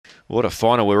What a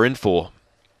final we're in for.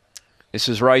 This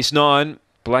is race 9.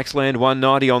 Blacksland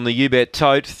 190 on the U-Bet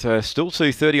tote. Still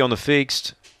 230 on the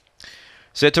fixed.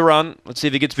 Set to run. Let's see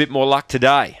if he gets a bit more luck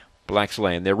today.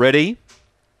 Blacksland, they're ready.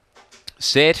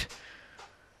 Set.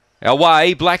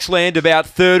 Away, Blacksland about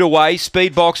third away.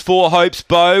 Speedbox 4 Hopes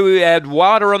Bow. And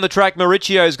wider on the track,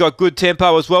 Mauricio's got good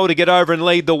tempo as well to get over and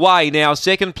lead the way. Now,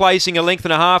 second placing, a length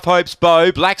and a half, Hopes Bow.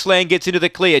 Blacksland gets into the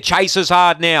clear. Chases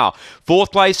hard now.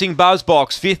 Fourth placing,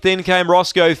 Buzzbox. Fifth then came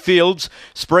Roscoe Fields.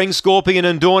 Spring Scorpion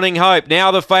and Dawning Hope. Now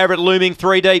the favourite looming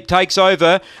 3 deep takes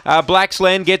over.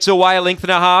 Blacksland gets away a length and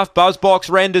a half.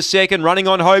 Buzzbox ran to second, running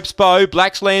on Hopes Bow.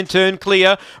 Blacksland turned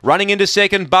clear. Running into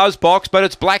second, Buzzbox, but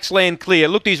it's Blacksland clear.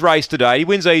 Looked his race today. He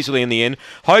wins easily in the end.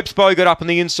 Hopes Bow got up on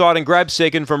the inside and grabbed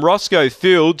second from Roscoe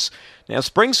Fields. Now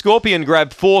Spring Scorpion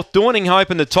grabbed fourth. Dawning Hope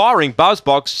and the tiring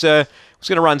Buzzbox was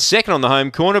going to run second on the home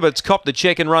corner, but it's copped the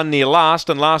check and run near last.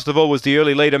 And last of all was the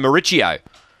early leader, Mauricio.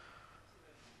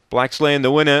 Blacksland,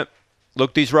 the winner,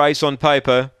 looked his race on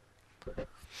paper.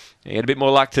 He had a bit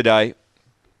more luck today.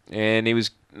 And he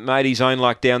made his own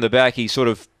luck down the back. He sort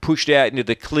of pushed out into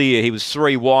the clear. He was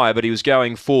 3 wide, but he was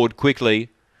going forward quickly.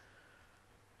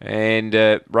 And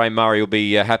Ray Murray will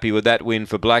be happy with that win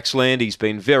for Blacksland. He's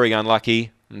been very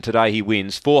unlucky, and today he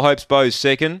wins. 4 Hopes Bow's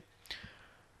second.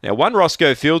 Now, 1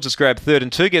 Roscoe Fields has grabbed third,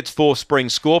 and 2 gets 4 Spring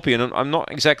Scorpion. And I'm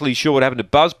not exactly sure what happened to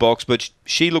Buzzbox, but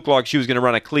she looked like she was going to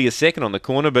run a clear second on the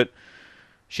corner, but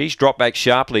she's dropped back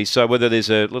sharply. So whether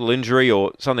there's a little injury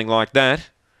or something like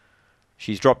that,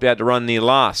 she's dropped out to run near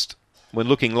last when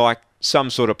looking like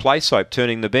some sort of place hope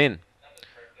turning the bend.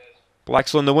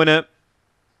 Blacksland, the winner.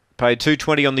 Paid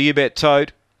 $2.20 on the U-Bet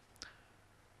tote.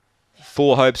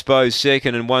 4 Hopes Bow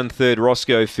second and 1/3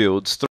 Roscoe Fields.